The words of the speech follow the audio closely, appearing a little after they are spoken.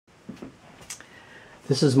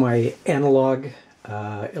This is my analog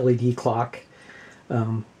LED clock.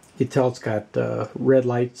 You can tell it's got red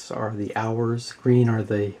lights are the hours, green are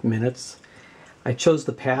the minutes. I chose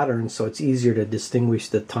the pattern so it's easier to distinguish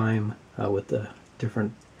the time with the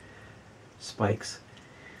different spikes.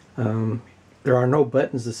 There are no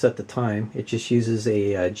buttons to set the time. It just uses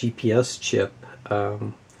a GPS chip.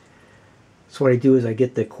 So what I do is I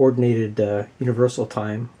get the coordinated universal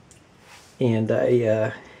time, and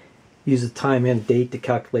I use the time and date to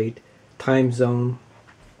calculate time zone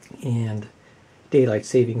and daylight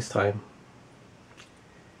savings time.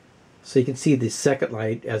 So you can see the second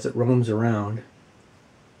light as it roams around.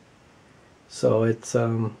 So it's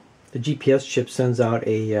the GPS chip sends out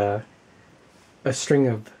a string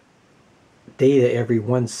of data every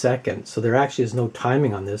 1 second. So there actually is no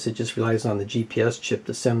timing on this. It just relies on the GPS chip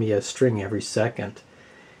to send me a string every second,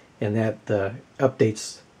 and that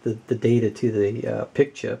updates the data to the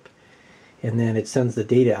PIC chip, and then it sends the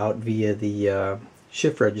data out via the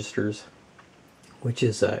shift registers, which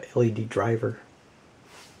is a LED driver.